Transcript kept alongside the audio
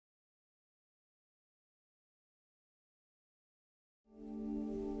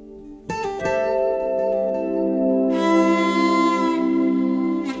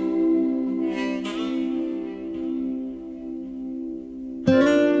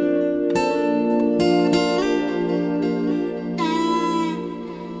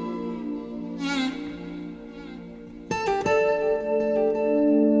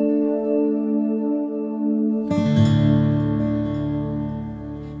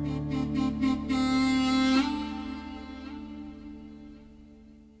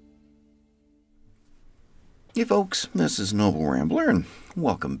Hey folks, this is Noble Rambler, and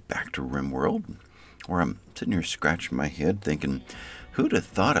welcome back to RimWorld, where I'm sitting here scratching my head thinking, who'd have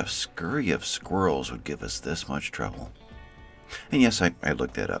thought a scurry of squirrels would give us this much trouble? And yes, I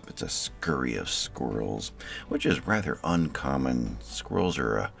looked that up. It's a scurry of squirrels, which is rather uncommon. Squirrels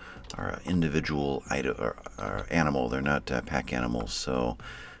are an individual animal. They're not pack animals, so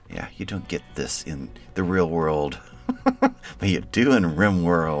yeah, you don't get this in the real world, but you do in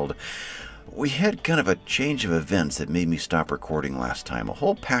RimWorld. We had kind of a change of events that made me stop recording last time. A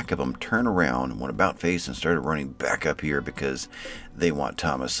whole pack of them turned around, went about face, and started running back up here because they want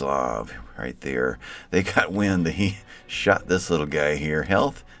Tomislav right there. They got wind that he shot this little guy here.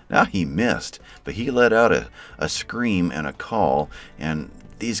 Health? Now he missed, but he let out a scream and a call, and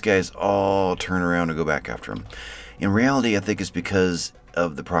these guys all turn around and go back after him. In reality, I think it's because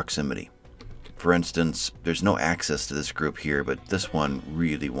of the proximity. For instance, there's no access to this group here, but this one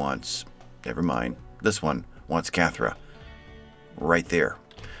really wants... Never mind. This one wants Cathra. Right there.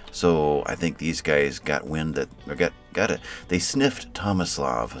 So I think these guys got wind that... They sniffed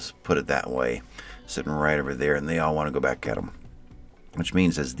Tomislav, let's put it that way. Sitting right over there, and they all want to go back at him. Which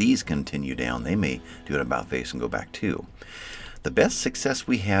means as these continue down, they may do an about face and go back too. The best success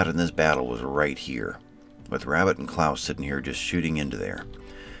we had in this battle was right here. With Rabbit and Klaus sitting here just shooting into there.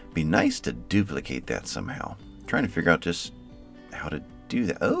 Be nice to duplicate that somehow. I'm trying to figure out just how to do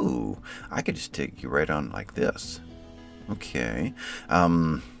that. Oh, I could just take you right on like this. Okay.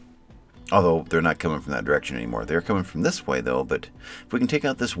 Although they're not coming from that direction anymore. They're coming from this way though, but if we can take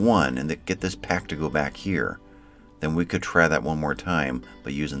out this one and get this pack to go back here, then we could try that one more time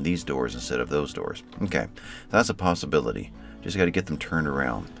by using these doors instead of those doors. Okay, that's a possibility. Just got to get them turned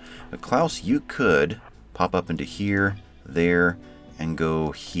around. But Klaus, you could pop up into here, there, and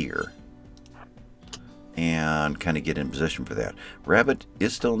go here. And kind of get in position for that. Rabbit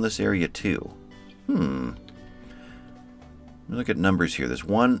is still in this area too. Look at numbers here. There's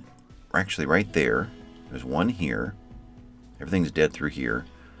one actually right there. There's one here. Everything's dead through here.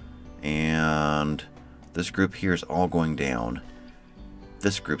 And this group here is all going down.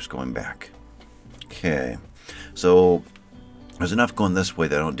 This group's going back. Okay. So there's enough going this way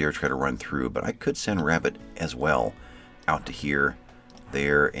that I don't dare try to run through, but I could send Rabbit as well out to here,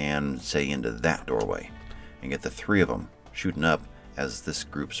 there, and say into that doorway. And get the three of them shooting up as this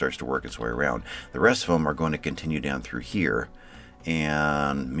group starts to work its way around. The rest of them are going to continue down through here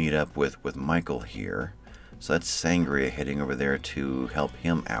and meet up with Michael here. So that's Sangria heading over there to help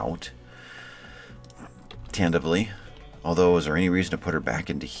him out. Tentatively. Although, is there any reason to put her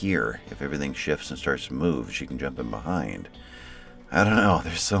back into here? If everything shifts and starts to move, she can jump in behind. I don't know.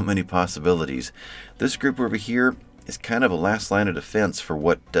 There's so many possibilities. This group over here is kind of a last line of defense for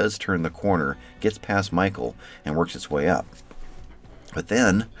what does turn the corner, gets past Michael, and works its way up. But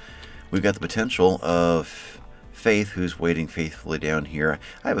then, we've got the potential of Faith, who's waiting faithfully down here.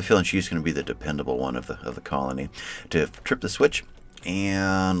 I have a feeling she's going to be the dependable one of the colony, to trip the switch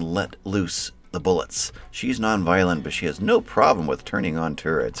and let loose the bullets. She's non-violent, but she has no problem with turning on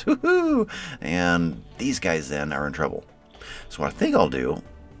turrets. Woohoo! And these guys then are in trouble. So what I think I'll do,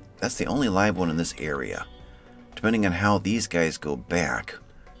 that's the only live one in this area. Depending on how these guys go back,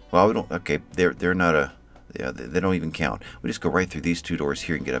 well, we don't. Okay, they're not a. Yeah, they don't even count. We just go right through these two doors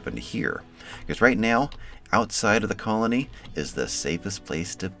here and get up into here. Because right now, outside of the colony is the safest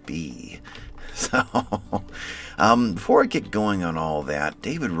place to be. So, before I get going on all that,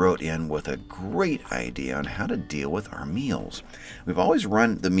 David wrote in with a great idea on how to deal with our meals. We've always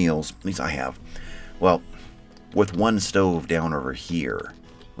run the meals, at least I have, well, with one stove down over here.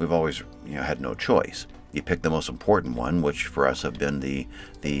 We've always, had no choice. You pick the most important one, which for us have been the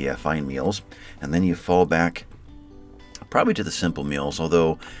fine meals, and then you fall back probably to the simple meals,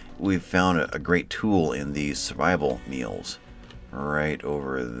 although we've found a great tool in these survival meals right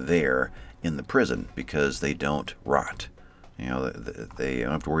over there in the prison because they don't rot. They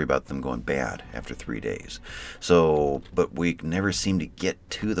don't have to worry about them going bad after 3 days. So, but we never seem to get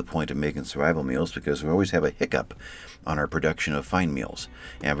to the point of making survival meals because we always have a hiccup on our production of fine meals.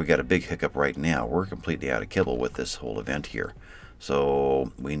 And we've got a big hiccup right now. We're completely out of kibble with this whole event here.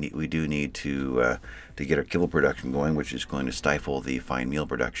 So we do need to get our kibble production going, which is going to stifle the fine meal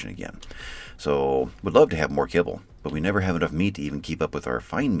production again. So we'd love to have more kibble, but we never have enough meat to even keep up with our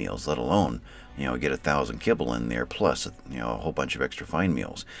fine meals, let alone get 1,000 kibble in there plus a whole bunch of extra fine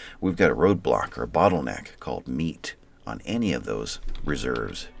meals. We've got a roadblock or a bottleneck called meat on any of those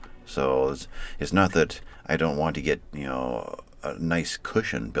reserves. So it's not that I don't want to get a nice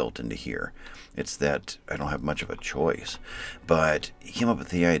cushion built into here. It's that I don't have much of a choice. But he came up with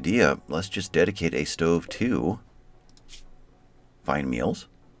the idea, let's just dedicate a stove to fine meals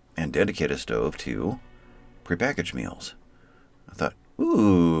and dedicate a stove to prepackaged meals. I thought,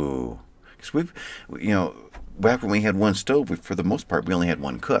 ooh, because back when we had one stove, for the most part, we only had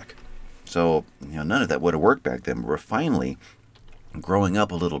one cook. So, none of that would have worked back then. But we're finally growing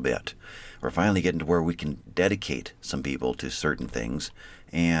up a little bit. We're finally getting to where we can dedicate some people to certain things,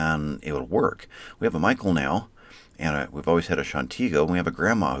 and it will work. We have a Michael now, and we've always had a Shantigo, and we have a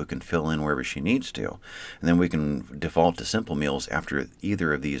grandma who can fill in wherever she needs to. And then we can default to simple meals after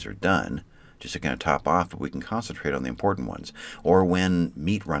either of these are done, just to kind of top off, but we can concentrate on the important ones. Or when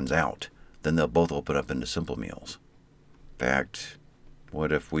meat runs out, then they'll both open up into simple meals. In fact,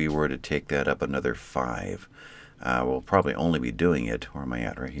 what if we were to take that up another 5? We'll probably only be doing it, where am I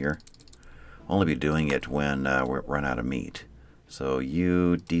at right here? Only be doing it when we run out of meat. So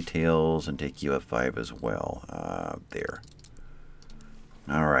you details and take you up 5 as well. There.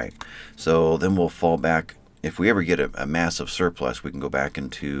 All right. So then we'll fall back. If we ever get a massive surplus, we can go back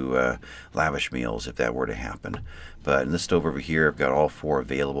into lavish meals if that were to happen. But in this stove over here, I've got all 4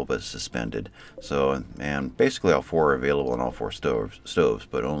 available but suspended. So, and basically all 4 are available on all 4 stoves,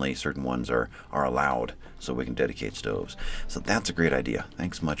 but only certain ones are allowed, so we can dedicate stoves. So that's a great idea.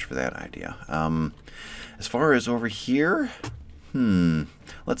 Thanks much for that idea. As far as over here,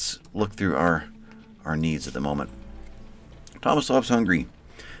 let's look through our needs at the moment. Tomislav's hungry,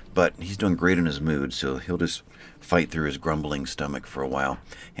 but he's doing great in his mood, so he'll just fight through his grumbling stomach for a while.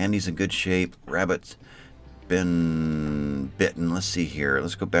 Handy's in good shape. Rabbit's been bitten. Let's see here.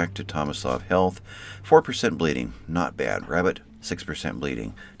 Let's go back to Tomislav. Health, 4% bleeding. Not bad. Rabbit, 6%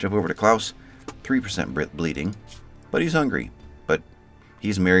 bleeding. Jump over to Klaus, 3% bleeding. But he's hungry. But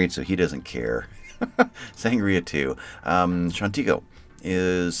he's married, so he doesn't care. Sangria, too. Shantigo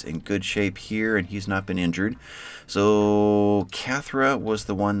is in good shape here, and he's not been injured. So Cathra was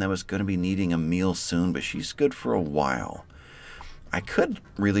the one that was going to be needing a meal soon, but she's good for a while. I could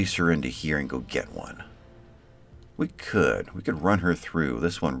release her into here and go get one. We could run her through.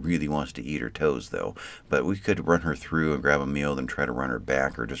 This one really wants to eat her toes, though. But we could run her through and grab a meal, then try to run her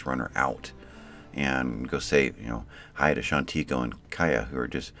back, or just run her out and go say, hi to Shantico and Kaya, who are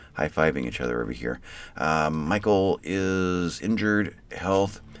just high-fiving each other over here. Michael is injured.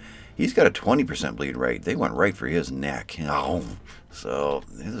 Health. He's got a 20% bleed rate. They went right for his neck. Oh, so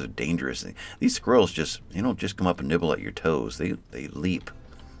this is dangerous. These squirrels they don't just come up and nibble at your toes. They leap.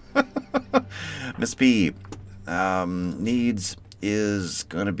 Miss B needs is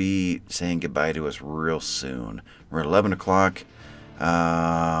going to be saying goodbye to us real soon. We're at 11 o'clock.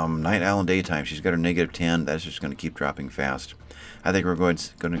 Night owl and daytime. She's got her -10. That's just going to keep dropping fast. I think we're going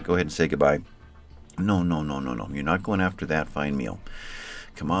to go ahead and say goodbye. No. You're not going after that fine meal.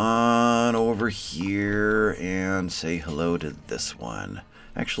 Come on over here and say hello to this one.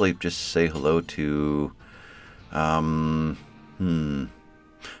 Actually, just say hello to consume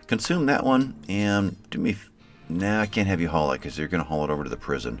that one and do me. Nah, I can't have you haul it because you're going to haul it over to the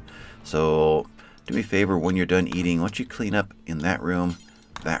prison. So do me a favor, when you're done eating, why don't you clean up in that room,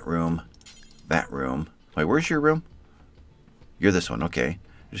 that room, that room. Wait, where's your room? You're this one, okay.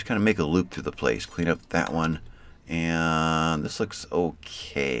 Just kind of make a loop through the place. Clean up that one. And this looks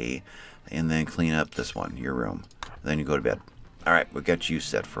okay. And then clean up this one, your room. Then you go to bed. All right, we got you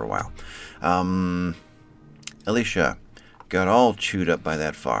set for a while. Alicia got all chewed up by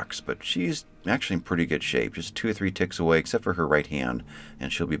that fox, but she's actually in pretty good shape. Just 2 or 3 ticks away, except for her right hand,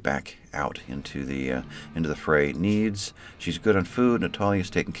 and she'll be back out into the fray. Needs. She's good on food. Natalia's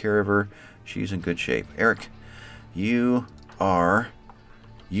taking care of her. She's in good shape. Eric, you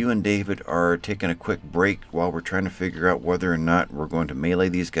and David are taking a quick break while we're trying to figure out whether or not we're going to melee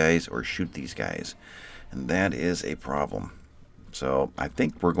these guys or shoot these guys. And that is a problem. So I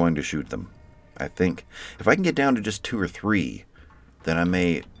think we're going to shoot them. I think if I can get down to just 2 or 3, then I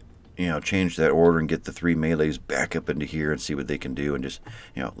may, change that order and get the 3 melees back up into here and see what they can do and just,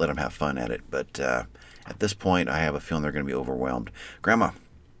 let them have fun at it. But at this point, I have a feeling they're going to be overwhelmed. Grandma,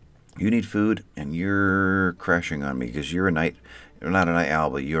 you need food, and you're crashing on me because you're not a night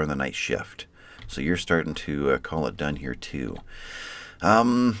owl, but you're on the night shift. So you're starting to call it done here too.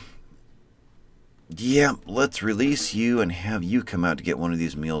 Yeah, let's release you and have you come out to get one of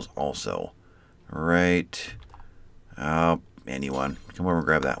these meals also. Right. Anyone. Come over and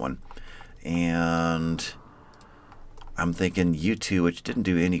grab that one. And I'm thinking you two, which didn't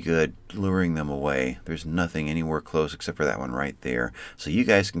do any good, luring them away. There's nothing anywhere close except for that one right there. So you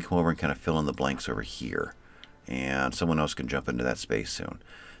guys can come over and kind of fill in the blanks over here. And someone else can jump into that space soon.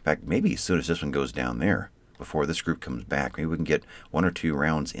 In fact, maybe as soon as this one goes down there, before this group comes back, maybe we can get 1 or 2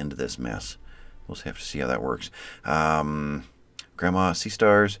 rounds into this mess. We'll have to see how that works. Grandma Sea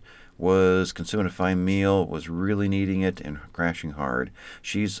Stars was consuming a fine meal, was really needing it, and crashing hard.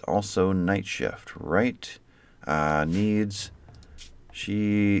 She's also night shift, right? Needs,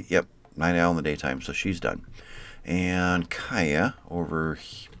 yep, night owl in the daytime, so she's done. And Kaya, over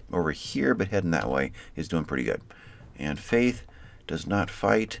here, but heading that way, is doing pretty good. And Faith does not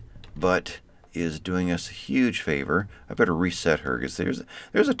fight, but is doing us a huge favor. I better reset her, because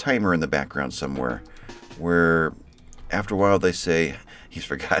there's a timer in the background somewhere where after a while they say, he's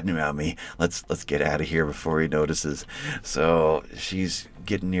forgotten about me. Let's get out of here before he notices. So she's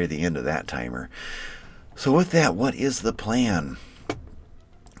getting near the end of that timer. So with that, what is the plan?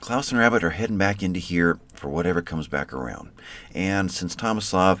 Klaus and Rabbit are heading back into here for whatever comes back around. And since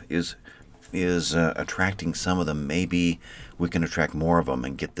Tomislav is attracting some of them, maybe we can attract more of them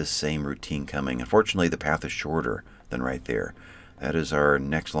and get this same routine coming. Unfortunately, the path is shorter than right there. That is our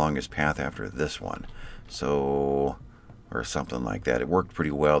next longest path after this one. So, or something like that. It worked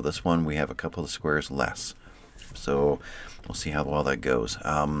pretty well. This one, we have a couple of squares less. So, we'll see how well that goes.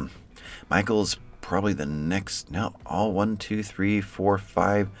 Michael's probably the next. No, all 1, 2, 3, 4,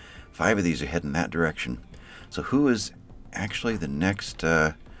 5. 5 of these are heading that direction. So, who is actually the next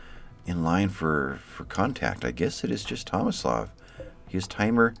in line for contact? I guess it is just Tomislav. His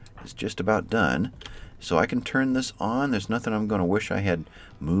timer is just about done. So, I can turn this on. There's nothing I'm going to wish I had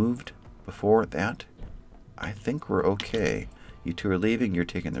moved before that. I think we're okay. You two are leaving. You're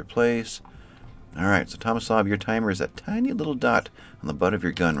taking their place. All right, so Tomislav, your timer is that tiny little dot on the butt of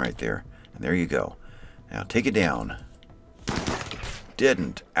your gun right there. And there you go. Now take it down.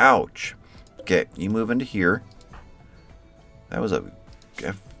 Didn't. Ouch. Okay, you move into here. That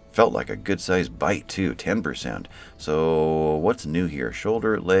felt like a good-sized bite, too. 10%. So what's new here?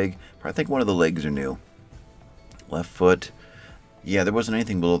 Shoulder, leg. I think one of the legs are new. Left foot. Yeah, there wasn't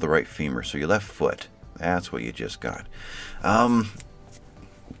anything below the right femur, so your left foot. That's what you just got. Your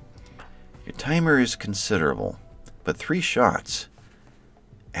timer is considerable, but 3 shots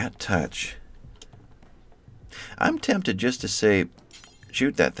at touch. I'm tempted just to say,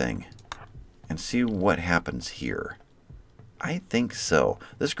 shoot that thing and see what happens here. I think so.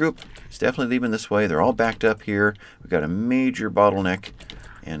 This group is definitely leaving this way. They're all backed up here. We've got a major bottleneck,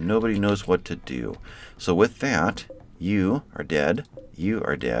 and nobody knows what to do. So with that, you are dead. You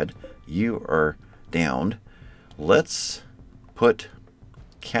are dead. You are downed. Let's put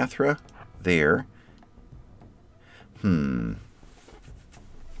Cathra there. Gotta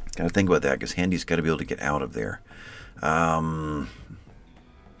think about that, because Handy's got to be able to get out of there.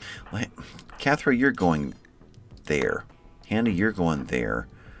 Cathra, you're going there. Handy, you're going there.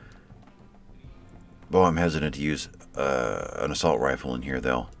 Oh, I'm hesitant to use an assault rifle in here,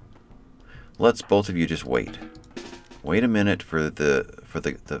 though. Let's both of you just wait. Wait a minute for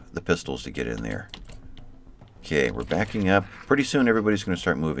the pistols to get in there. Okay, we're backing up. Pretty soon everybody's going to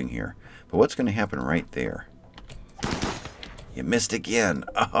start moving here. But what's going to happen right there? You missed again.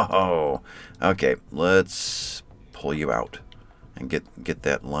 Oh, okay. Let's pull you out and get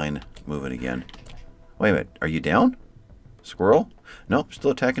that line moving again. Wait a minute. Are you down? Squirrel? Nope,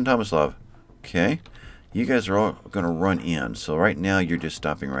 still attacking Tomislav. Okay. You guys are all going to run in. So right now you're just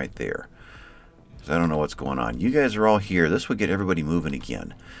stopping right there. I don't know what's going on. You guys are all here. This would get everybody moving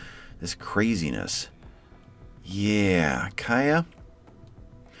again. This craziness. Yeah. Kaya?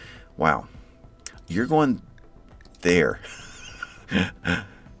 Wow. You're going there.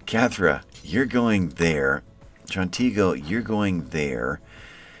 Cathra, you're going there. Chantigo, you're going there.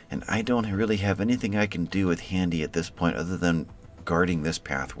 And I don't really have anything I can do with Handy at this point other than guarding this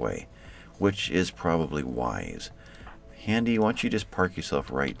pathway, which is probably wise. Handy, why don't you just park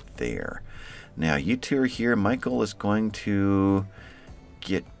yourself right there? Now, you two are here. Michael is going to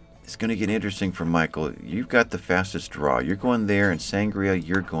get... It's going to get interesting for Michael. You've got the fastest draw. You're going there, and Sangria,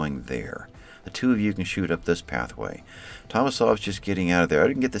 you're going there. The two of you can shoot up this pathway. Tomislav's just getting out of there. I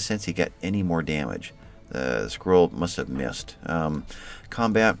didn't get the sense he got any more damage. The squirrel must have missed.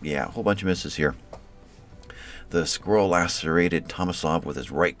 Combat, yeah, a whole bunch of misses here. The squirrel lacerated Tomislav with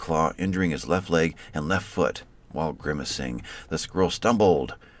his right claw, injuring his left leg and left foot while grimacing. The squirrel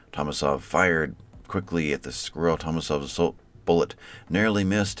stumbled. Tomislav fired quickly at the squirrel. Tomislav's assault bullet narrowly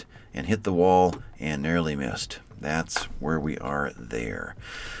missed and hit the wall and narrowly missed. That's where we are there.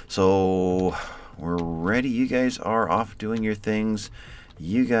 So we're ready. You guys are off doing your things.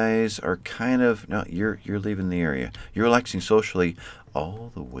 You guys are kind of... No, you're leaving the area. You're relaxing socially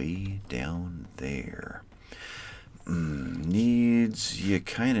all the way down there. Needs... You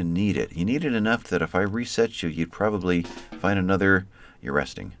kind of need it. You need it enough that if I reset you, you'd probably find another... You're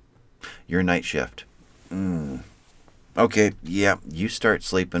resting. You're night shift. Okay, yeah, you start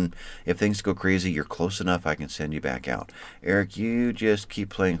sleeping. If things go crazy, you're close enough, I can send you back out. Eric, you just keep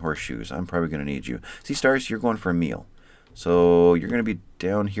playing horseshoes. I'm probably going to need you. See, Stars, you're going for a meal. So you're going to be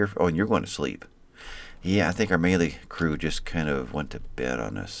down here. Oh, and you're going to sleep. Yeah, I think our melee crew just kind of went to bed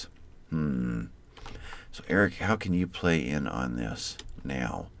on us. So, Eric, how can you play in on this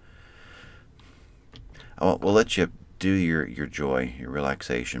now? We'll let you do your joy, your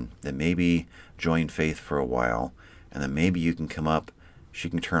relaxation. Then maybe join Faith for a while. And then maybe you can come up. She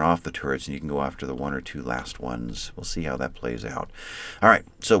can turn off the turrets and you can go after the 1 or 2 last ones. We'll see how that plays out. All right,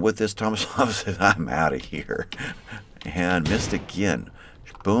 so with this, Tomislav says, I'm out of here. And missed again.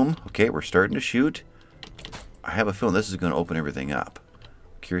 Boom. Okay, we're starting to shoot. I have a feeling this is going to open everything up.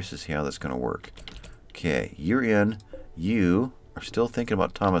 Curious to see how that's going to work. Okay, you're in. You are still thinking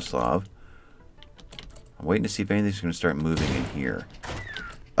about Tomislav. I'm waiting to see if anything's going to start moving in here.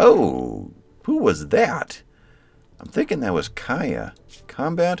 Oh, who was that? I'm thinking that was Kaya.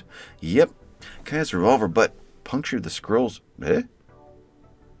 Combat? Yep. Kaya's revolver butt punctured the squirrels.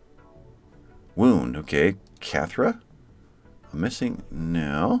 Wound. Okay. Cathra? I'm missing.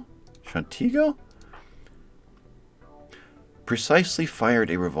 No. Shantigo? Precisely fired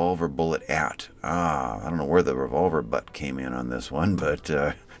a revolver bullet at. I don't know where the revolver butt came in on this one, but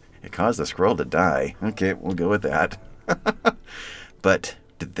it caused the squirrel to die. Okay, we'll go with that. But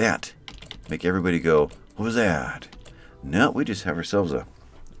did that make everybody go, what was that? No, we just have ourselves a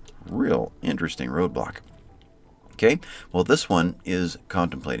real interesting roadblock. Okay, well, this one is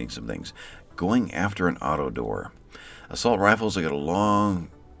contemplating some things. Going after an auto door. Assault rifles, I got a long...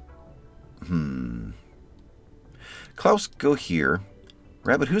 Klaus, go here.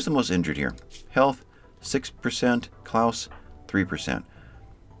 Rabbit, who's the most injured here? Health, 6%. Klaus, 3%.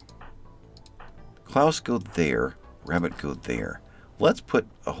 Klaus, go there. Rabbit, go there. Let's put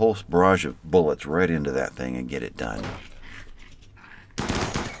a whole barrage of bullets right into that thing and get it done.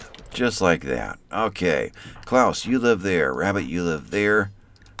 Just like that. Okay. Klaus, you live there. Rabbit, you live there.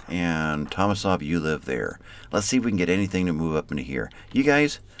 And Tomislav, you live there. Let's see if we can get anything to move up into here. You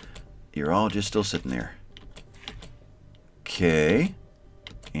guys, you're all just still sitting there. Okay.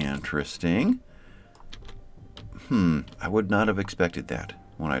 Interesting. I would not have expected that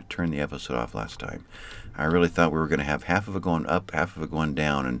when I turned the episode off last time. I really thought we were going to have half of it going up, half of it going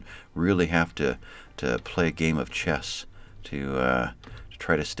down, and really have to play a game of chess to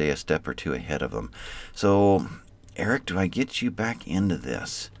try to stay a step or two ahead of them. So, Eric, do I get you back into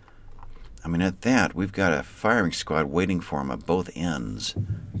this? I mean, at that, we've got a firing squad waiting for him at both ends.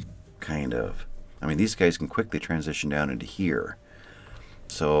 Kind of. I mean, these guys can quickly transition down into here.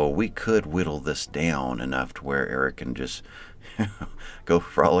 So we could whittle this down enough to where Eric can just go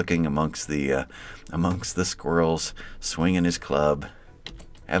frolicking amongst the squirrels, swinging his club,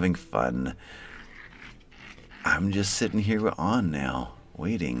 having fun. I'm just sitting here on now,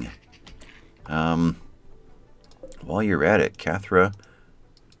 waiting. While you're at it, Cathra.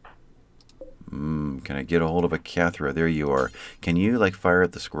 Can I get a hold of a Cathra? There you are. Can you, like, fire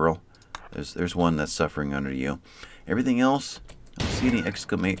at the squirrel? There's one that's suffering under you. Everything else, I don't see any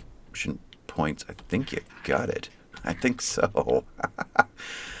exclamation points. I think you got it. I think so.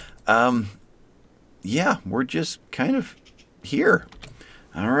 Yeah, we're just kind of here.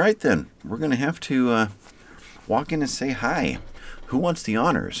 All right, then. We're going to have to walk in and say hi. Who wants the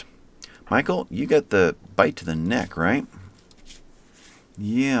honors? Michael, you got the bite to the neck, right?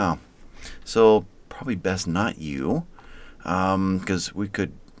 Yeah. So, probably best not you. Because we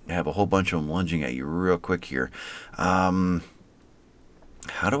could have a whole bunch of them lunging at you real quick here. How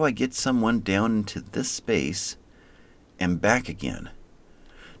do I get someone down into this space and back again?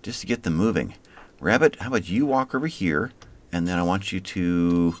 Just to get them moving. Rabbit, how about you walk over here, and then I want you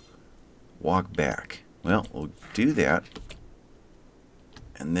to walk back. Well, we'll do that.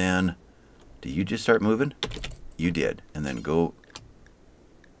 And then, did you just start moving? You did. And then go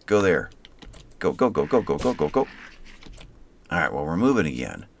there. Go, go, go, go, go, go, go, go. All right, well, we're moving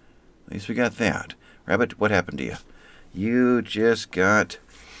again. At least we got that. Rabbit, what happened to you? You just got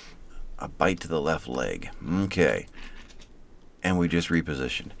a bite to the left leg. Okay. And we just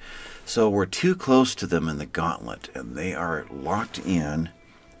repositioned. So we're too close to them in the gauntlet, and they are locked in,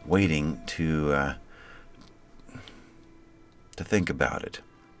 waiting to think about it.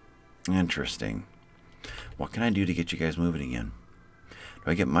 Interesting. What can I do to get you guys moving again?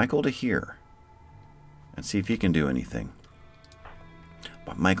 Do I get Michael to here and see if he can do anything?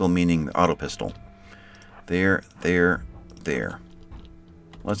 But Michael meaning the auto pistol. There, there, there.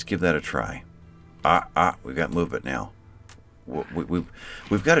 Let's give that a try. We've got movement now.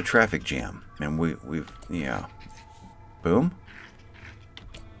 We've got a traffic jam, and we've yeah. Boom.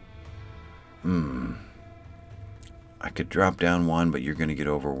 I could drop down one, but you're going to get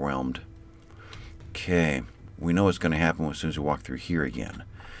overwhelmed. Okay, we know what's going to happen as soon as we walk through here again.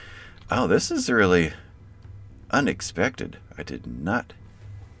 Oh, this is really unexpected. I did not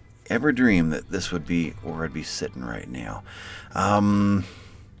ever dream that this would be where I'd be sitting right now. I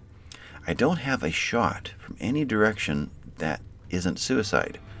don't have a shot from any direction that isn't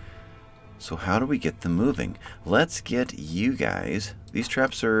suicide. So how do we get them moving? Let's get you guys. These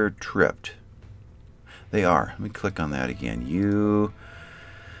traps are tripped. They are. Let me click on that again. You...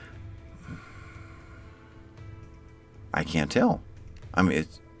 I can't tell. I mean,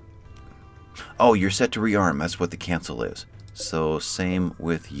 it's... Oh, you're set to rearm. That's what the cancel is. So same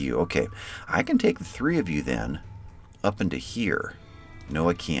with you. Okay. I can take the 3 of you then up into here. No,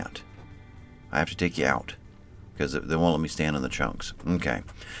 I can't. I have to take you out because they won't let me stand on the chunks. Okay.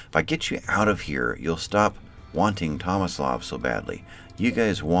 If I get you out of here, you'll stop wanting Tomislav so badly. You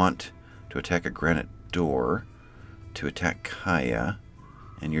guys want to attack a granite door, to attack Kaya,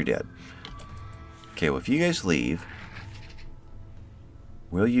 and you're dead. Okay, well, if you guys leave,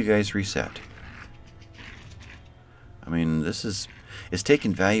 will you guys reset? I mean, it's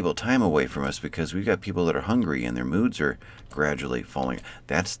taking valuable time away from us because we've got people that are hungry and their moods are gradually falling.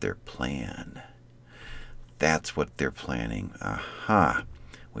 That's their plan. That's what they're planning. Aha.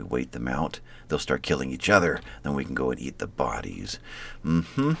 We wait them out. They'll start killing each other. Then we can go and eat the bodies.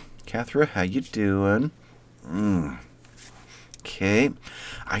 Cathra, how you doing? Okay.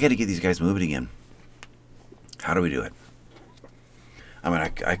 I got to get these guys moving again. How do we do it? I mean,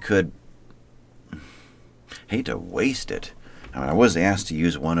 I could... hate to waste it. I mean, I was asked to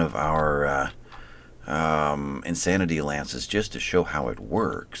use one of our insanity lances just to show how it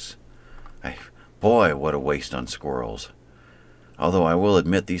works. Boy, what a waste on squirrels. Although I will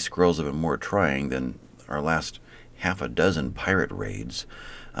admit these squirrels have been more trying than our last half a dozen pirate raids.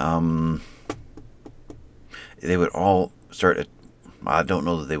 They would all start at... I don't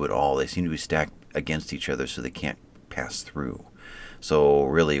know that they would all. They seem to be stacked against each other so they can't pass through. So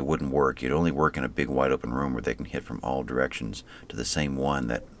really it wouldn't work. It'd only work in a big wide open room where they can hit from all directions to the same one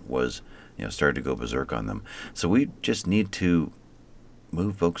that was, started to go berserk on them. So we just need to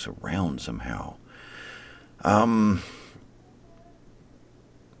move folks around somehow.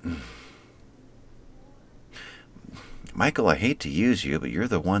 Michael, I hate to use you, but you're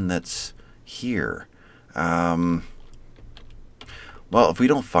the one that's here. Well, if we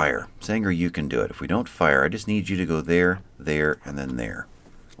don't fire, Sanger, you can do it. If we don't fire, I just need you to go there, there, and then there.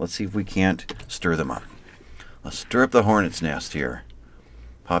 Let's see if we can't stir them up. Let's stir up the hornet's nest here.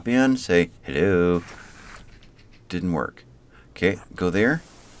 Pop in, say hello. Didn't work. Okay, go there.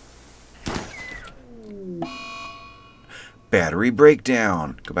 Battery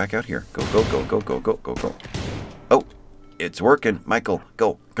breakdown. Go back out here. Go, go, go, go, go, go, go, go. Oh, it's working. Michael,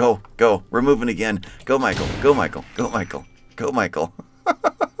 go, go, go. We're moving again. Go, Michael. Go, Michael. Go, Michael. Go, Michael.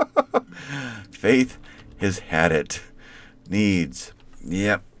 Faith has had it. Needs.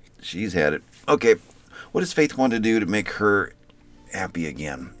 Yep, she's had it. Okay, what does Faith want to do to make her happy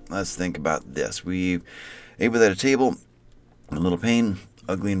again? Let's think about this. We ate without a table, a little pain,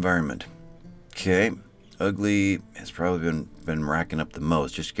 ugly environment. Okay, ugly has probably been racking up the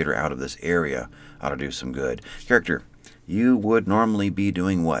most. Just to get her out of this area ought to do some good. Character, you would normally be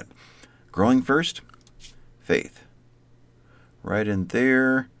doing what? Growing first? Faith. Right in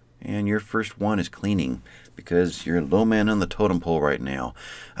there. And your first one is cleaning because you're a low man on the totem pole right now.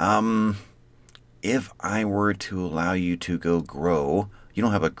 If I were to allow you to go grow, you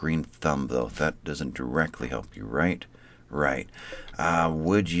don't have a green thumb though. That doesn't directly help you, right? Right.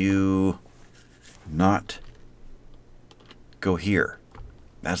 Would you not go here?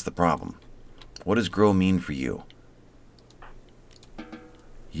 That's the problem. What does grow mean for you?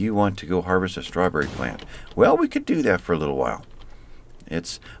 You want to go harvest a strawberry plant. Well, we could do that for a little while.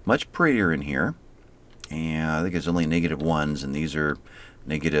 It's much prettier in here. And I think it's only -1s, and these are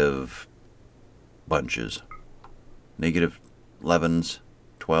negative bunches. -11s,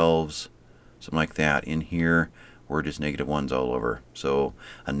 12s, something like that. In here, we're just -1s all over. So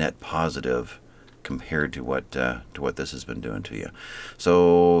a net positive compared to what this has been doing to you.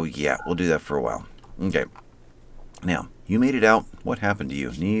 So yeah, we'll do that for a while. Okay. Now, you made it out. What happened to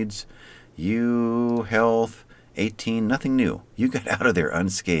you? Needs, you, health, 18, nothing new. You got out of there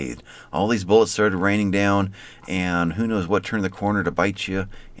unscathed. All these bullets started raining down, and who knows what turned the corner to bite you,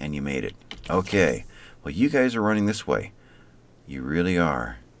 and you made it. Okay. Well, you guys are running this way. You really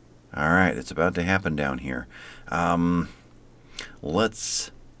are. All right, it's about to happen down here.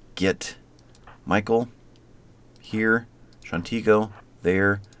 Let's get Michael here, Shantigo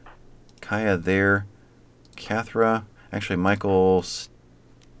there, Kaya there, Cathra. Actually, Michael,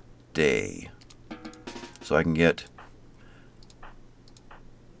 stay. So I can get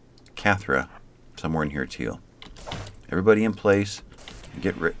Cathra somewhere in here too. Everybody in place.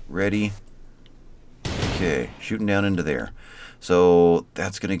 Get ready. Okay, shooting down into there. So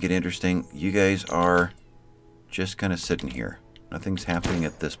that's going to get interesting. You guys are just kind of sitting here. Nothing's happening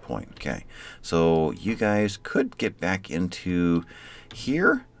at this point. Okay, so you guys could get back into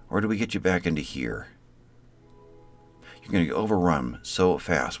here, or do we get you back into here? You're going to get overrun so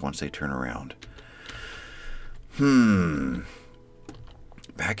fast once they turn around.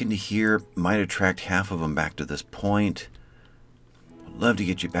 Back into here might attract half of them back to this point. I'd love to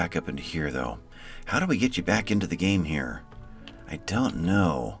get you back up into here, though. How do we get you back into the game here? I don't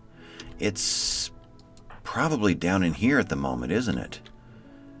know. It's probably down in here at the moment, isn't it?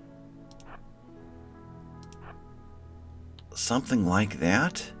 Something like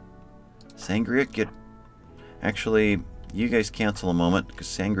that? Sangria, get... Actually, you guys cancel a moment, because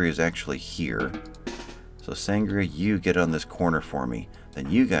Sangria is actually here. So Sangria, you get on this corner for me.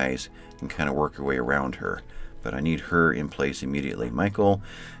 Then you guys can kind of work your way around her. But I need her in place immediately. Michael,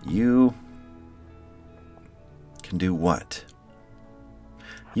 you can do what?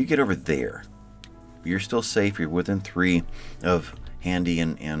 You get over there. You're still safe. You're within 3 of Handy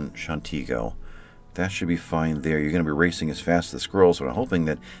and Shantigo. That should be fine there. You're going to be racing as fast as the squirrels, but I'm hoping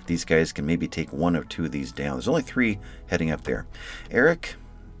that these guys can maybe take 1 or 2 of these down. There's only 3 heading up there. Eric,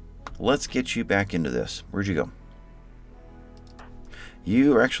 let's get you back into this. Where'd you go?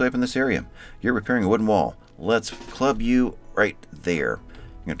 You are actually up in this area. You're repairing a wooden wall. Let's club you right there.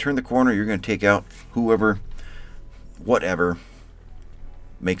 You're going to turn the corner. You're going to take out whoever, whatever,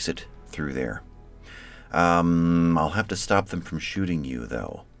 makes it through there. I'll have to stop them from shooting you,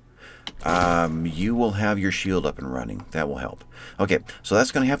 though. You will have your shield up and running. That will help. Okay, so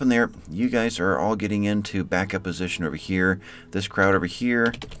that's going to happen there. You guys are all getting into backup position over here. This crowd over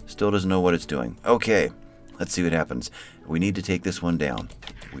here still doesn't know what it's doing. Okay, let's see what happens. We need to take this one down.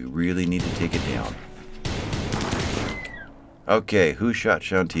 We really need to take it down. Okay, who shot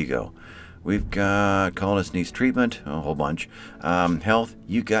Shantigo? We've got colonist needs treatment. A whole bunch. Health,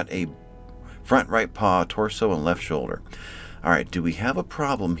 you got a front right paw, torso, and left shoulder. Alright, do we have a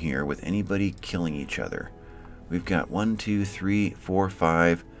problem here with anybody killing each other? We've got 1, 2, 3, 4,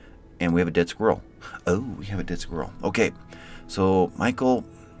 5, and we have a dead squirrel. Oh, we have a dead squirrel. Okay, so Michael,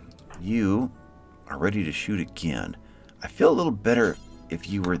 you are ready to shoot again. I feel a little better if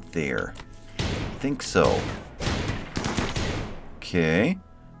you were there. I think so. Okay,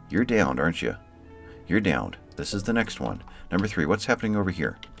 you're downed, aren't you? You're downed. This is the next one. Number 3, what's happening over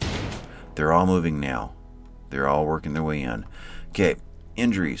here? They're all moving now. They're all working their way in. Okay,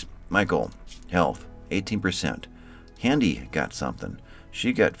 injuries. Michael, health, 18%. Handy got something.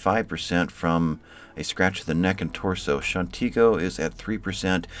 She got 5% from a scratch to the neck and torso. Shantigo is at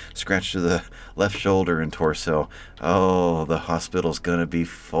 3%, scratch to the left shoulder and torso. Oh, the hospital's gonna be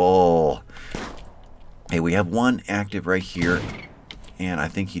full. Hey, we have 1 active right here, and I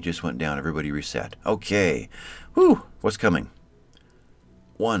think he just went down. Everybody reset. Okay. Whew, what's coming?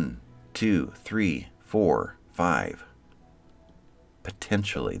 1, 2, 3, 4, 5.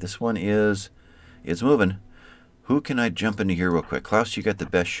 Potentially. This one is... It's moving. Who can I jump into here real quick? Klaus, you got the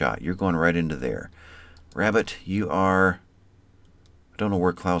best shot. You're going right into there. Rabbit, you are... I don't know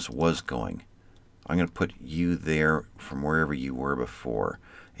where Klaus was going. I'm going to put you there from wherever you were before.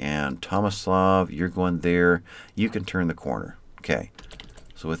 And Tomislav, you're going there. You can turn the corner. Okay.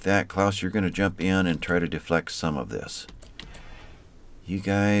 So with that, Klaus, you're going to jump in and try to deflect some of this. You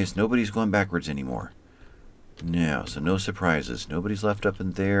guys, nobody's going backwards anymore. No, so no surprises. Nobody's left up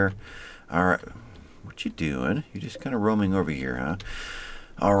in there. All right. What you doing? You're just kind of roaming over here, huh?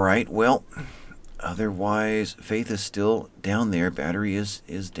 All right. Well, otherwise, Faith is still down there. Battery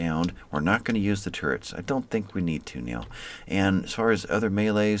is downed. We're not going to use the turrets. I don't think we need to now. And as far as other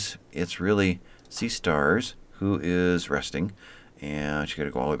melees, it's really Sea Stars, who is resting. And she's got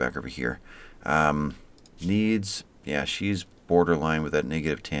to go all the way back over here. Needs, yeah, she's borderline with that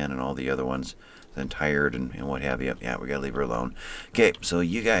 -10 and all the other ones. Then tired and what have you. Yeah, we got to leave her alone. Okay, so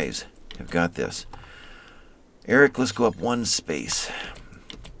you guys have got this. Eric, let's go up 1 space.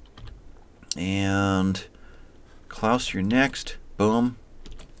 And Klaus, you're next. Boom.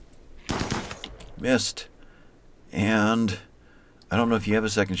 Missed. And I don't know if you have a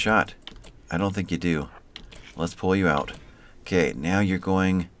second shot. I don't think you do. Let's pull you out. Okay, now you're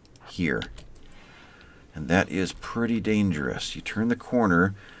going here. And that is pretty dangerous. You turn the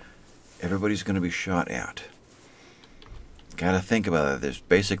corner, everybody's going to be shot at. Got to think about that. There's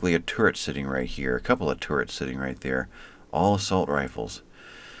basically a turret sitting right here. A couple of turrets sitting right there. All assault rifles.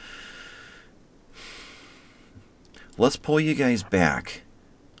 Let's pull you guys back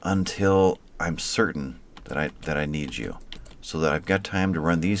until I'm certain that I need you. So that I've got time to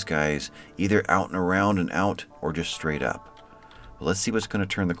run these guys either out and around and out or just straight up. But let's see what's going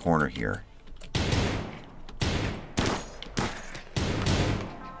to turn the corner here.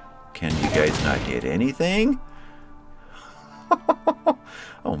 guys not hit anything?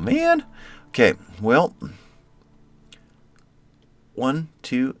 Oh, man. Okay, well. 1,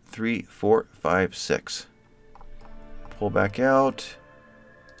 2, 3, 4, 5, 6. Pull back out.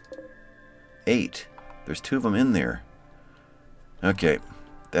 8. There's 2 of them in there. Okay,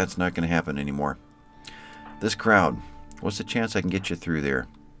 that's not going to happen anymore. This crowd, what's the chance I can get you through there?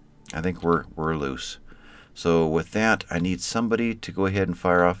 I think we're loose. So with that, I need somebody to go ahead and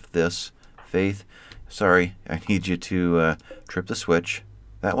fire off this. Faith, sorry, I need you to trip the switch.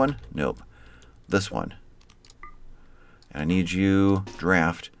 That one? Nope. This one. And I need you,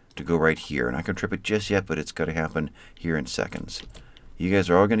 Draft, to go right here. I'm not going to trip it just yet, but it's going to happen here in seconds. You guys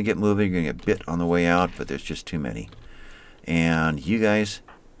are all going to get moving. You're going to get bit on the way out, but there's just too many. And you guys,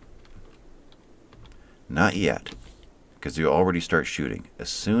 not yet, because you already start shooting. As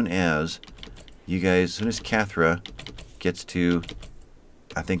soon as you guys, as soon as Cathra gets to,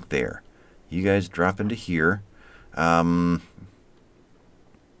 I think there, you guys drop into here.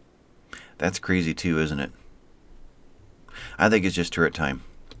 That's crazy too, isn't it? I think it's just turret time.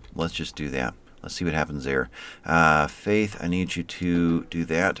 Let's just do that. Let's see what happens there. Faith, I need you to do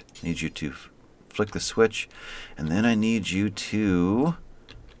that. I need you to flick the switch. And then I need you to...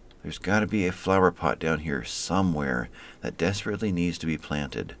 There's got to be a flower pot down here somewhere that desperately needs to be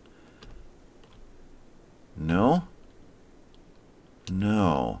planted. No?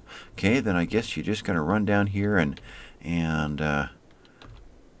 No. Okay, then I guess you're just going to run down here and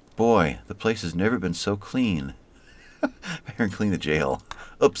boy, the place has never been so clean. Better clean the jail.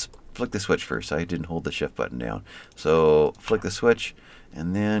 Oops, flick the switch first. I didn't hold the shift button down. So flick the switch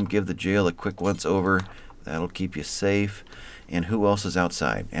and then give the jail a quick once over. That'll keep you safe. And who else is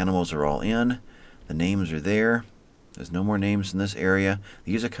outside? Animals are all in. The names are there. There's no more names in this area.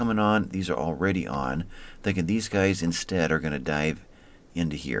 These are coming on. These are already on. Thinking these guys instead are going to dive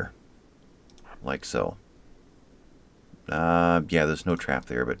into here. Like so. Yeah, there's no trap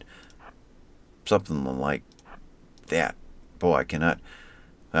there, but something like that. Boy, I cannot...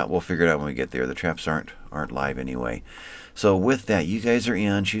 we'll figure it out when we get there. The traps aren't live anyway. So with that, you guys are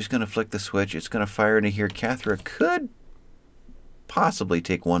in. She's going to flick the switch. It's going to fire into here. Cathra could possibly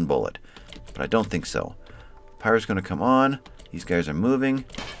take 1 bullet, but I don't think so. Power's going to come on. These guys are moving.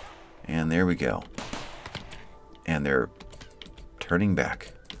 And there we go. And they're turning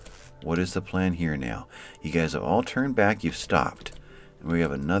back. What is the plan here now? You guys have all turned back. You've stopped. And we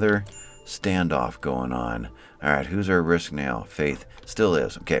have another standoff going on. All right, who's our risk now? Faith still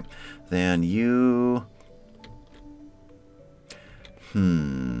is. Okay, then you...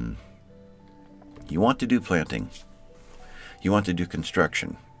 You want to do planting. You want to do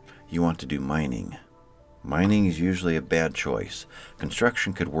construction. You want to do mining. Mining is usually a bad choice.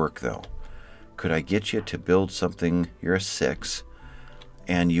 Construction could work, though. Could I get you to build something? You're a 6,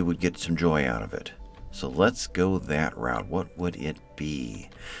 and you would get some joy out of it. So let's go that route. What would it be?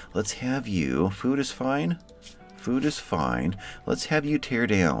 Let's have you... Food is fine? Food is fine. Let's have you tear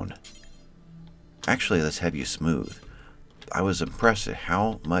down. Actually, let's have you smooth. I was impressed at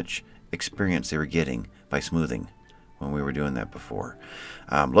how much experience they were getting by smoothing when we were doing that before.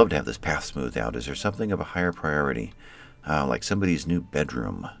 Love to have this path smoothed out. Is there something of a higher priority? Like somebody's new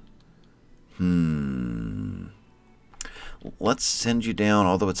bedroom. Let's send you down,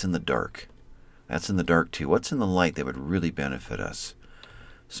 although it's in the dark. That's in the dark too. What's in the light that would really benefit us?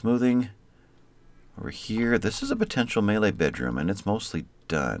 Smoothing. Over here. This is a potential melee bedroom, and it's mostly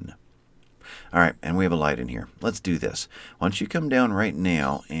done. Alright, and we have a light in here. Let's do this. Why don't you come down right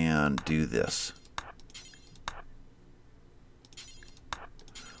now and do this.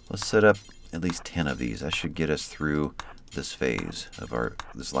 Let's set up at least 10 of these. That should get us through this phase of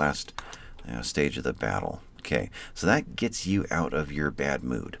this last stage of the battle. Okay, so that gets you out of your bad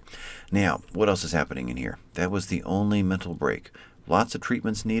mood. Now, what else is happening in here? That was the only mental break. Lots of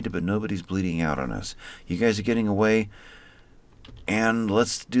treatments needed, but nobody's bleeding out on us. You guys are getting away, and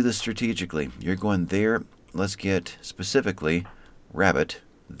let's do this strategically. You're going there. Let's get specifically Rabbit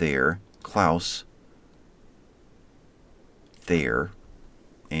there, Klaus there,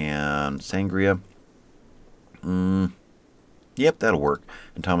 and Sangria. Yep, that'll work.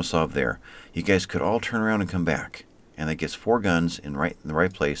 And Tomasov there. You guys could all turn around and come back. And that gets 4 guns in the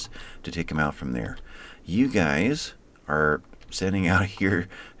right place to take him out from there. You guys are standing out here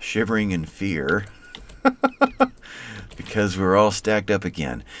shivering in fear. Because we're all stacked up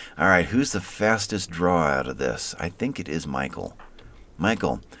again. Alright, who's the fastest draw out of this? I think it is Michael.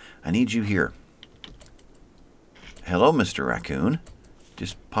 Michael, I need you here. Hello, Mr. Raccoon.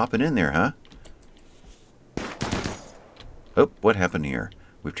 Just popping in there, huh? Oh, what happened here?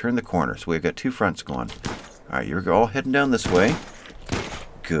 We've turned the corner, so we've got 2 fronts going. Alright, you're all heading down this way.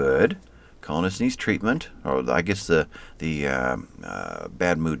 Good. Colonist needs treatment. Or I guess the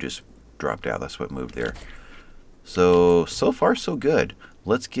bad mood just dropped out. That's what moved there. So far so good.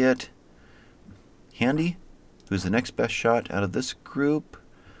 Let's get Handy, who's the next best shot out of this group.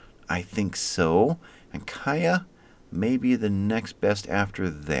 I think so. And Kaya may be the next best after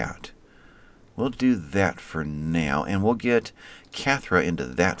that. We'll do that for now. And we'll get Kathra into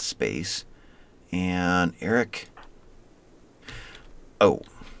that space. And Eric. Oh.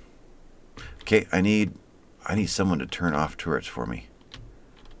 Okay, I need someone to turn off turrets for me.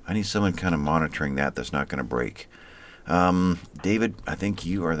 I need someone kind of monitoring that's not going to break. David, I think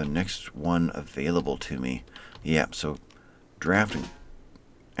you are the next one available to me. Yeah, so drafting.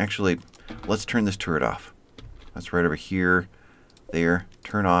 Actually, let's turn this turret off. That's right over here. There.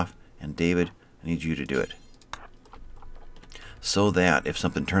 Turn off. And David, I need you to do it. So that if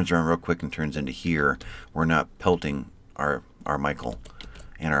something turns around real quick and turns into here, we're not pelting our Michael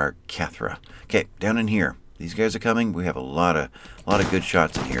and our Kathra. Okay, down in here. These guys are coming. We have a lot of good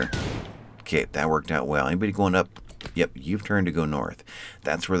shots in here. Okay, that worked out well. Anybody going up? Yep, you've turned to go north.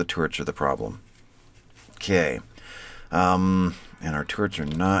 That's where the turrets are the problem. Okay. And our turrets are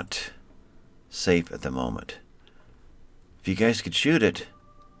not safe at the moment. If you guys could shoot it,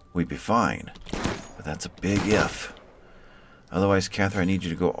 we'd be fine. But that's a big if. Otherwise, Kathra, I need you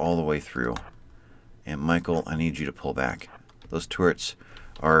to go all the way through. And Michael, I need you to pull back. Those turrets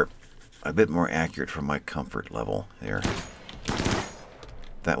are a bit more accurate for my comfort level there.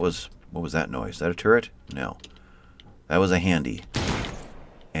 That was... What was that noise? Is that a turret? No. That was a Handy.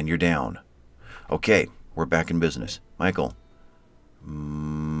 And you're down. Okay, we're back in business. Michael.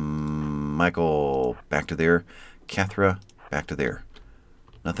 Michael, back to there. Kathra, back to there.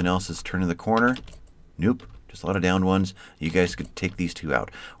 Nothing else is turning the corner? Nope. Just a lot of downed ones. You guys could take these two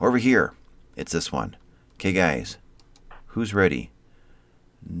out. Over here, it's this one. Okay, guys. Who's ready?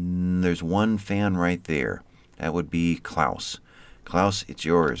 There's one fan right there. That would be Klaus. Klaus, it's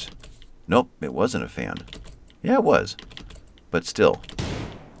yours. Nope, it wasn't a fan. Yeah, it was. But still.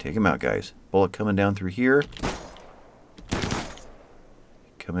 Take him out, guys. Bullet coming down through here.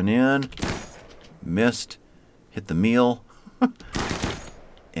 Coming in. Missed. Hit the meal.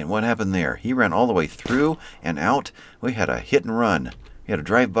 And what happened there? He ran all the way through and out. We had a hit and run. We had a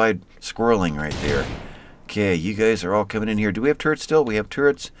drive-by squirreling right there. Okay, you guys are all coming in here. Do we have turrets still? We have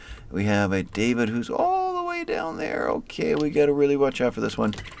turrets. We have a David who's all the way down there. Okay, we got to really watch out for this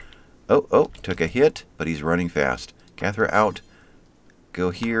one. Oh, took a hit, but he's running fast. Kathra out.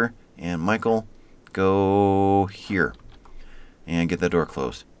 Go here. And Michael, go here. And get that door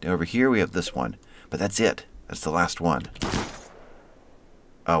closed. Down over here, we have this one. But that's it. That's the last one.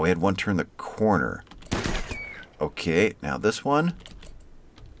 Oh, we had one turn the corner. Okay, now this one.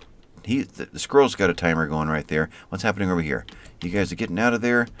 The squirrel's got a timer going right there. What's happening over here? You guys are getting out of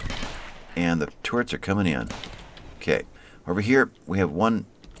there. And the turrets are coming in. Okay, over here, we have one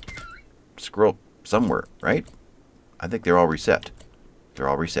squirrel somewhere, right? I think they're all reset. They're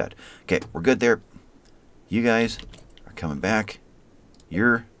all reset. Okay, we're good there. You guys are coming back.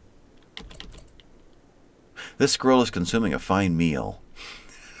 This squirrel is consuming a fine meal.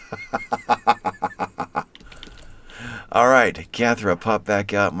 All right, Kathra, pop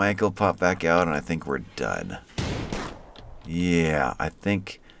back out. Michael, pop back out, and I think we're done. Yeah, I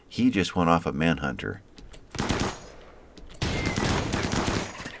think he just went off a manhunter.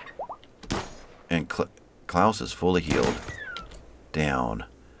 And Klaus is fully healed. Down.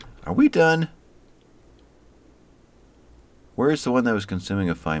 Are we done? Where's the one that was consuming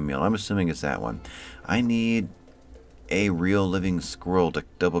a fine meal? I'm assuming it's that one. I need a real living squirrel to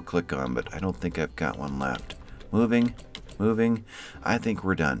double click on, but I don't think I've got one left. Moving. I think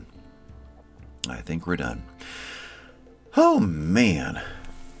we're done. Oh man,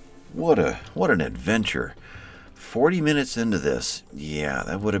 what an adventure! 40 minutes into this. Yeah,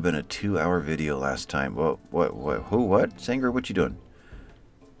 that would have been a 2-hour video last time. What? Sangria, what you doing?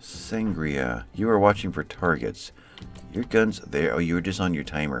 Sangria, you are watching for targets. Your gun's there. Oh, you were just on your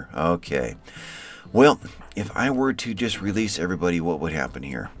timer. Okay. Well, if I were to just release everybody, what would happen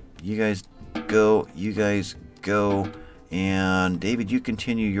here? You guys go. And David, you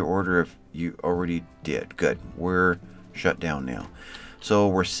continue your order if you already did. Good. We're shut down now. So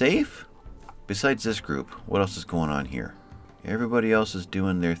we're safe. Besides this group, what else is going on here? Everybody else is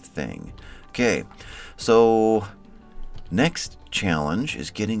doing their thing. Okay. So next challenge is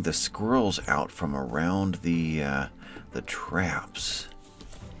getting the squirrels out from around the traps.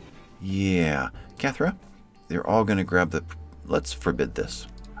 Yeah. Kathra, they're all going to grab the... Let's forbid this.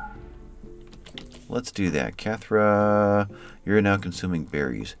 Let's do that. Kathra, you're now consuming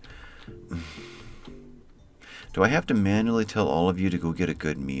berries. Do I have to manually tell all of you to go get a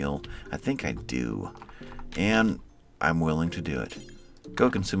good meal? I think I do. And I'm willing to do it. Go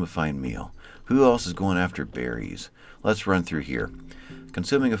consume a fine meal. Who else is going after berries? Let's run through here.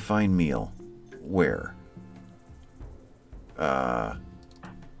 Consuming a fine meal. Where?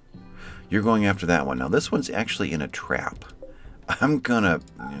 You're going after that one. Now, this one's actually in a trap. I'm going to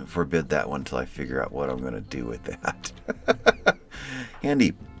forbid that one until I figure out what I'm going to do with that.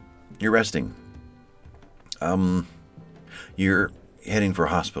 Andy, you're resting. You're heading for a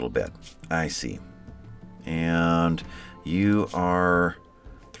hospital bed. I see. And you are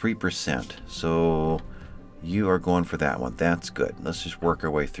 3%. So you are going for that one. That's good. Let's just work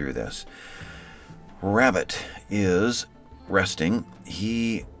our way through this. Rabbit is resting.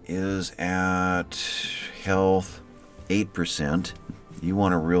 He is at health 8%. You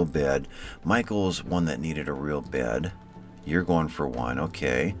want a real bed. Michael's one that needed a real bed. You're going for one.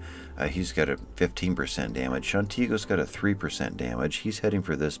 Okay. He's got a 15% damage. Shantigo's got a 3% damage. He's heading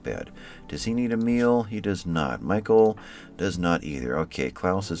for this bed. Does he need a meal? He does not. Michael does not either. Okay,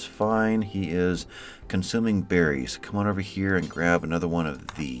 Klaus is fine. He is consuming berries. Come on over here and grab another one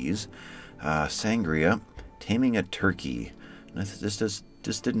of these. Sangria, taming a turkey. This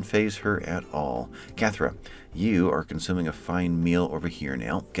didn't faze her at all. Cathra, you are consuming a fine meal over here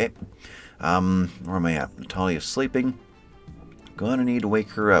now. Okay. Where am I at? Natalia's sleeping. Gonna need to wake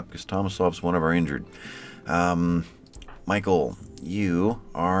her up because Tomaslav's one of our injured. Michael, you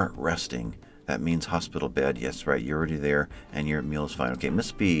are resting. That means hospital bed. Yes, right. You're already there, and your meal is fine. Okay,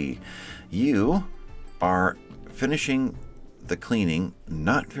 Miss B, you are finishing the cleaning,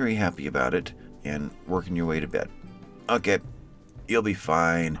 not very happy about it, and working your way to bed. Okay, you'll be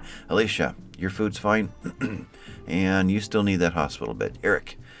fine. Alicia, your food's fine, and you still need that hospital bed.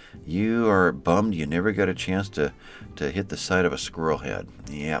 Eric, you are bummed you never got a chance to hit the side of a squirrel head.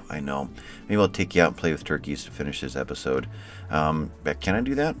 Yeah, I know. Maybe I'll take you out and play with turkeys to finish this episode. But can I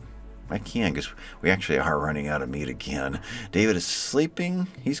do that? I can, because we actually are running out of meat again. David is sleeping.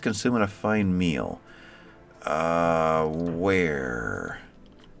 He's consuming a fine meal. Where?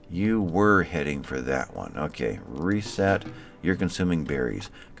 You were heading for that one. Okay, reset. You're consuming berries.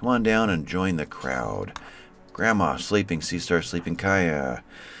 Come on down and join the crowd. Grandma sleeping. Sea Star sleeping. Kaya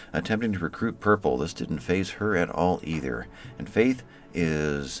attempting to recruit Purple. This didn't faze her at all either. And Faith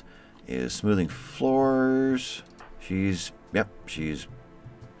is smoothing floors. She's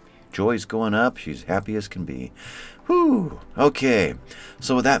joy's going up. She's happy as can be. Whew. Okay.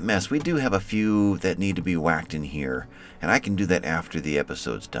 So with that mess, we do have a few that need to be whacked in here. And I can do that after the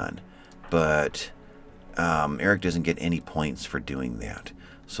episode's done. But Eric doesn't get any points for doing that.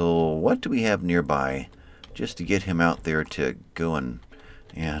 So what do we have nearby just to get him out there to go and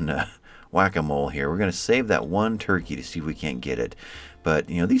whack-a-mole here? We're going to save that one turkey to see if we can't get it. But,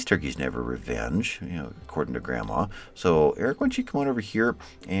 these turkeys never revenge, according to Grandma. So, Eric, why don't you come on over here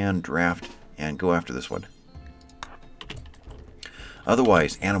and draft and go after this one.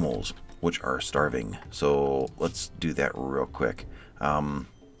 Otherwise, animals, which are starving. So, let's do that real quick.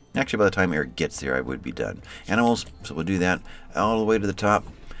 Actually, by the time Eric gets there, I would be done. Animals, so we'll do that all the way to the top.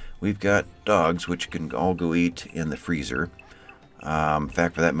 We've got dogs, which can all go eat in the freezer. In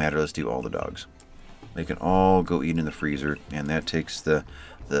fact, for that matter, let's do all the dogs. They can all go eat in the freezer, and that takes the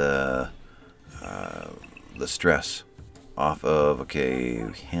stress off of, okay,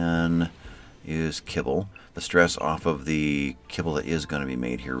 hen is kibble. The stress off of the kibble that is going to be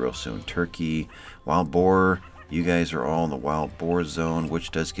made here real soon. Turkey, wild boar, you guys are all in the wild boar zone,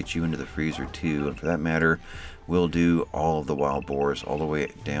 which does get you into the freezer too. And for that matter, we'll do all of the wild boars all the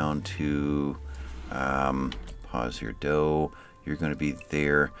way down to, pause here, doe. You're going to be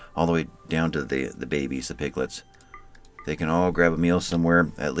there all the way down to the babies, the piglets. They can all grab a meal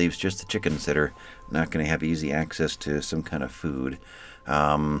somewhere. That leaves just the chickens that are not going to have easy access to some kind of food.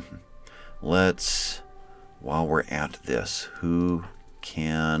 Let's, while we're at this, who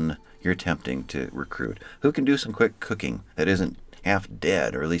can, you're attempting to recruit, who can do some quick cooking that isn't half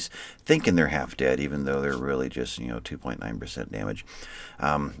dead, or at least thinking they're half dead, even though they're really just 2.9% damage.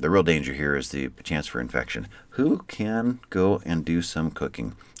 The real danger here is the chance for infection. Who can go and do some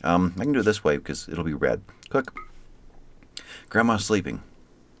cooking? I can do it this way because it'll be red. Cook. Grandma's sleeping.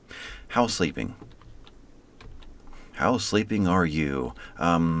 How sleeping? How sleeping are you?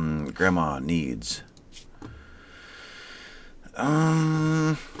 Grandma needs.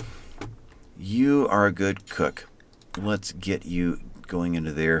 You are a good cook. Let's get you going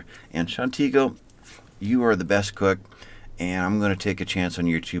into there. And Shantigo, you are the best cook, and I'm going to take a chance on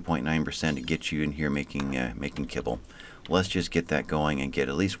your 2.9% to get you in here making kibble. Let's just get that going and get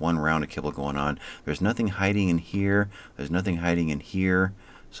at least one round of kibble going on. There's nothing hiding in here. There's nothing hiding in here.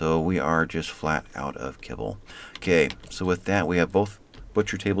 So we are just flat out of kibble. Okay, so with that, we have both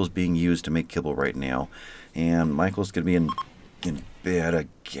butcher tables being used to make kibble right now. And Michael's going to be in bed. A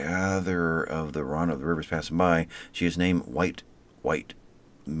gatherer of the run of the rivers passing by. She is named White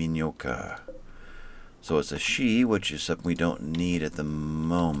Minyoka. So it's a she, which is something we don't need at the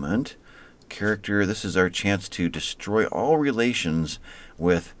moment. Character, this is our chance to destroy all relations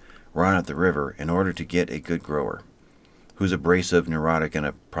with Ron at the river in order to get a good grower who's abrasive, neurotic, and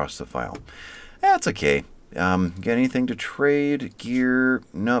a prosophile. That's okay. Got anything to trade? Gear?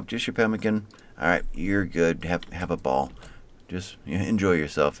 Nope, just your pemmican. Alright, you're good. Have a ball. Just enjoy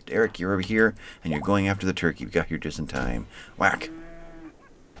yourself. Eric, you're over here, and you're going after the turkey. We got here just in time. Whack.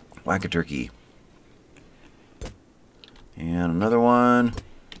 Whack a turkey. And another one.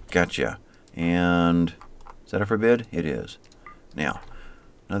 Gotcha. And is that a forbid? It is. Now,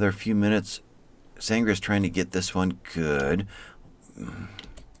 another few minutes. Sangria's trying to get this one good.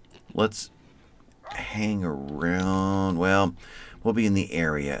 Let's hang around. Well, we'll be in the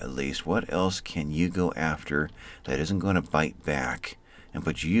area at least. What else can you go after that isn't going to bite back and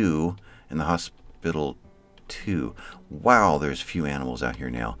put you in the hospital too? Wow, there's a few animals out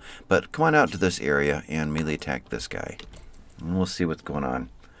here now. But come on out to this area and melee attack this guy. And we'll see what's going on.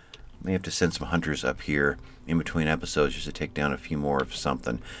 May have to send some hunters up here in between episodes just to take down a few more of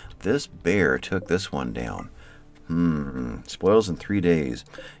something. This bear took this one down. Spoils in 3 days.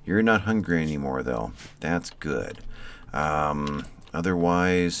 You're not hungry anymore, though. That's good.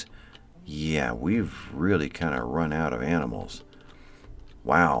 Otherwise, yeah, we've really kind of run out of animals.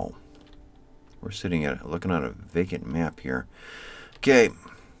 Wow. We're looking at a vacant map here. Okay.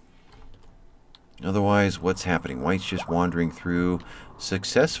 Otherwise, what's happening? White's just wandering through.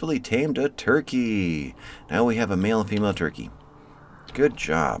 Successfully tamed a turkey. Now we have a male and female turkey. Good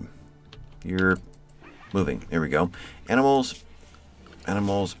job. You're moving. There we go. Animals.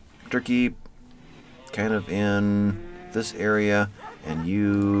 Turkey. Kind of in this area. And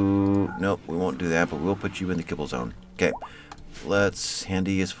you... Nope, we won't do that, but we'll put you in the kibble zone. Okay.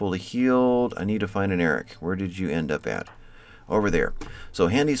 Handy is fully healed. I need to find an Eric. Where did you end up at? Over there. So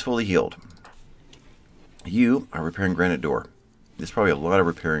Handy's fully healed. You are repairing granite door. There's probably a lot of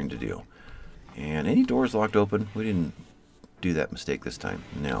repairing to do. And any doors locked open? We didn't do that mistake this time.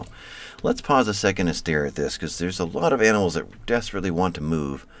 No. Let's pause a second and stare at this, because there's a lot of animals that desperately want to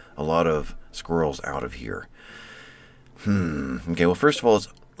move a lot of squirrels out of here. Okay, well, first of all,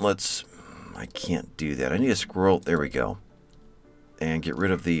 I can't do that. I need a squirrel. There we go. And get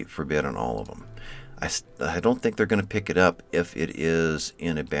rid of the forbid on all of them. I don't think they're going to pick it up if it is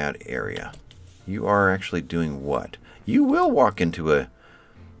in a bad area. You are actually doing what? You will walk into a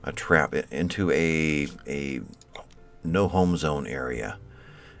trap, into a no home zone area.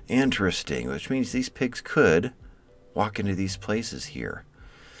 Interesting, which means these pigs could walk into these places here.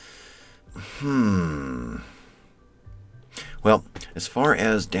 Well, as far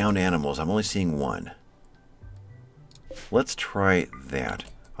as downed animals, I'm only seeing one. Let's try that.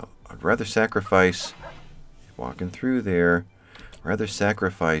 I'd rather sacrifice, walking through there, rather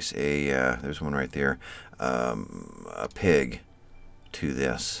sacrifice there's one right there, a pig to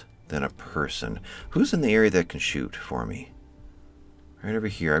this than a person. Who's in the area that can shoot for me? Right over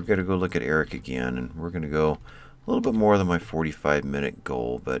here. I've got to go look at Eric again, and we're going to go a little bit more than my 45-minute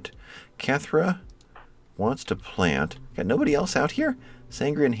goal, but Cathra wants to plant. Got nobody else out here?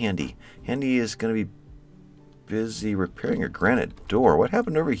 Sangria and Handy. Handy is going to be busy repairing a granite door. What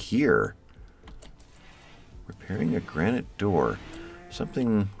happened over here? Repairing a granite door.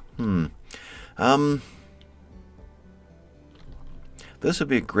 Something, this would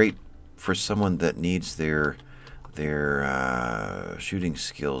be great for someone that needs their shooting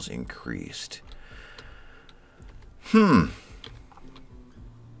skills increased. Sea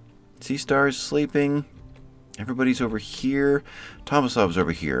Star's sleeping. Everybody's over here. Tomaslav's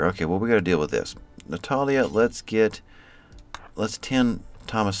over here. Okay, well, we got to deal with this. Natalia, let's tend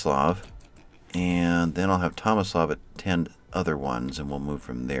Tomaslav, and then I'll have Tomaslav attend other ones, and we'll move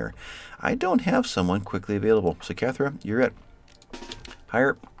from there. I don't have someone quickly available. So, Cathra, you're it.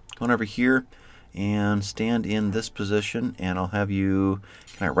 Hire, come on over here and stand in this position, and I'll have you...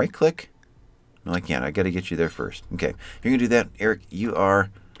 Can I right-click? No, I can't. I got to get you there first. Okay, you're going to do that. Eric, you are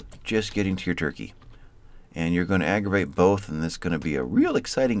just getting to your turkey. And you're going to aggravate both, and this is going to be a real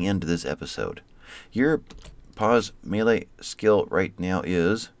exciting end to this episode. Your pause melee skill right now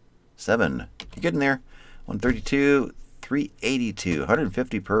is 7. You're getting there. 132, 382,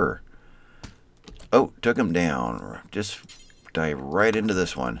 150 per. Oh, took him down. Just dive right into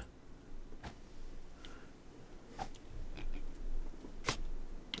this one.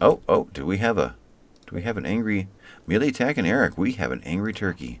 Oh, do we have an angry... Melee attacking Eric. We have an angry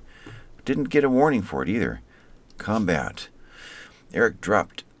turkey. Didn't get a warning for it either. Combat. Eric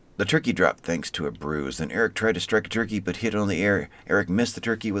dropped. The turkey dropped thanks to a bruise. Then Eric tried to strike a turkey but hit on the air. Eric missed the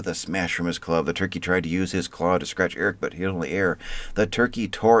turkey with a smash from his club. The turkey tried to use his claw to scratch Eric but hit on the air. The turkey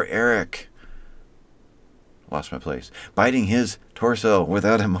tore Eric. Lost my place. Biting his torso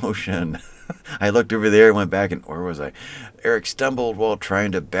without emotion. I looked over there and went back and where was I? Eric stumbled while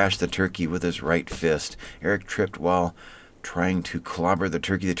trying to bash the turkey with his right fist. Eric tripped while trying to clobber the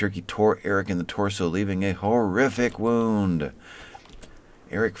turkey. The turkey tore Eric in the torso, leaving a horrific wound.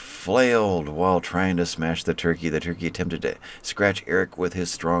 Eric flailed while trying to smash the turkey. The turkey attempted to scratch Eric with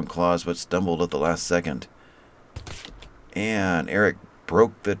his strong claws, but stumbled at the last second. And Eric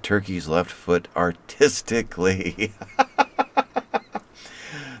broke the turkey's left foot artistically.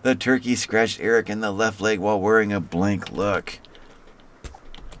 The turkey scratched Eric in the left leg while wearing a blank look.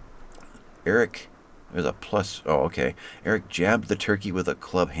 Eric, there's a plus. Oh, okay. Eric jabbed the turkey with a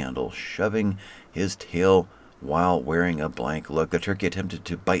club handle, shoving his tail while wearing a blank look. The turkey attempted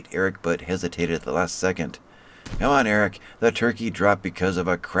to bite Eric, but hesitated at the last second. Come on, Eric. The turkey dropped because of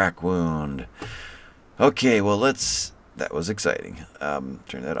a crack wound. Okay, well, let's... That was exciting.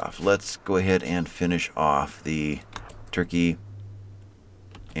 Turn that off. Let's go ahead and finish off the turkey.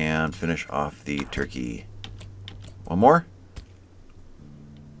 And finish off the turkey. One more?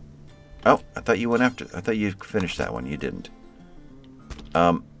 Oh, I thought you went after... I thought you finished that one. You didn't.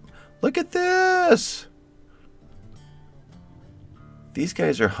 Look at this! These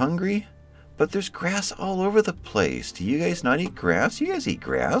guys are hungry, but there's grass all over the place. Do you guys not eat grass? You guys eat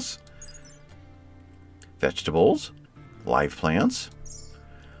grass. Vegetables. Live plants.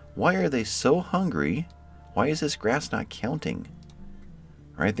 Why are they so hungry? Why is this grass not counting?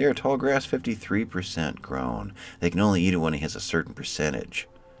 Right there, tall grass, 53% grown. They can only eat it when it has a certain percentage.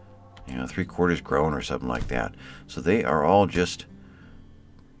 You know, 3/4 grown or something like that. So they are all just...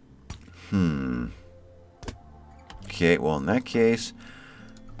 Okay, well, in that case,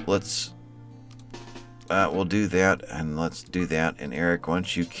 let's... we'll do that, and let's do that. And Eric, why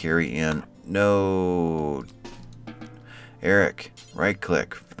don't you carry in... No... Eric,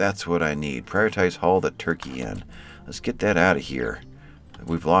 right-click. That's what I need. Prioritize haul the turkey in. Let's get that out of here.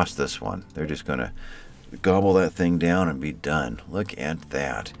 We've lost this one. They're just going to gobble that thing down and be done. Look at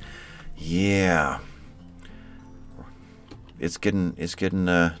that. Yeah. It's getting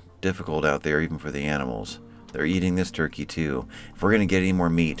difficult out there even for the animals. They're eating this turkey too. If we're going to get any more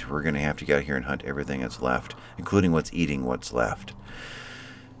meat, we're going to have to get out here and hunt everything that's left, including what's eating what's left.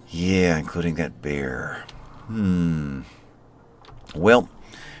 Yeah, including that bear. Well,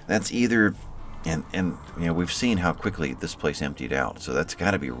 that's either... And you know, we've seen how quickly this place emptied out, so that's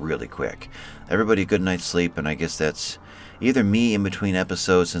got to be really quick. Everybody, good night's sleep, and I guess that's either me in between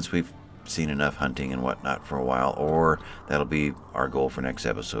episodes since we've seen enough hunting and whatnot for a while, or that'll be our goal for next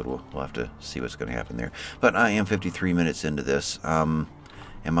episode. We'll have to see what's going to happen there. But I am 53 minutes into this. Am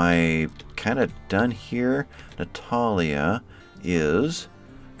I kind of done here? Natalia is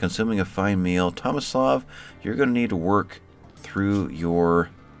consuming a fine meal. Tomislav, you're going to need to work through your...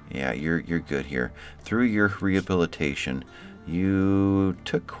 Yeah, you're good here. Through your rehabilitation, you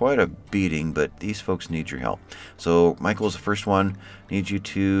took quite a beating, but these folks need your help. So Michael's the first one. Need you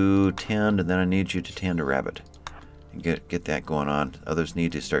to tend, and then I need you to tend a rabbit. Get that going on. Others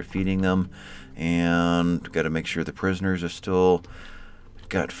need to start feeding them, and got to make sure the prisoners are still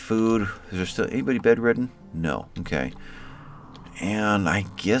got food. Is there still anybody bedridden? No. Okay. And I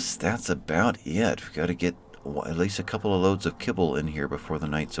guess that's about it. We've got to get at least a couple of loads of kibble in here before the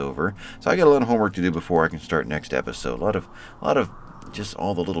night's over. So I got a lot of homework to do before I can start next episode. A lot of just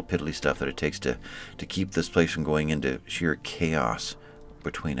all the little piddly stuff that it takes to keep this place from going into sheer chaos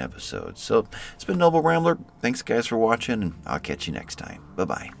between episodes. So it's been Noble Rambler. Thanks guys for watching, and I'll catch you next time.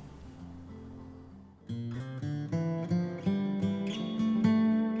 Bye-bye.